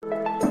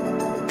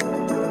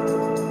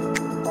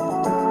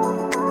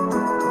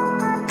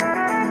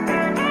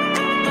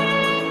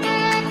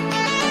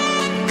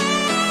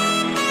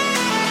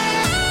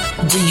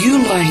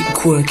like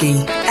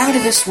quirky,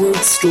 out-of-this-world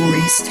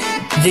stories?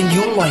 Then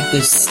you'll like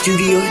the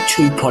Studio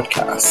 2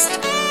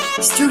 podcast.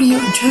 Studio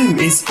 2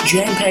 is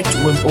jam-packed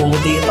with all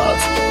of the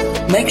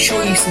above. Make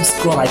sure you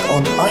subscribe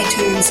on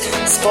iTunes,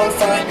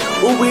 Spotify,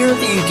 or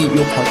wherever you get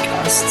your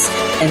podcasts.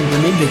 And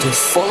remember to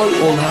follow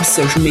all our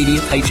social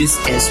media pages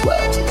as well.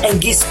 And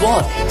guess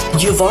what?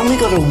 You've only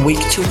got a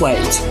week to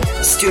wait.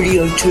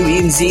 Studio 2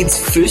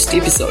 NZ's first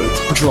episode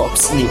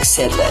drops next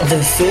Saturday,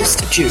 the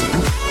 1st of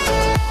June.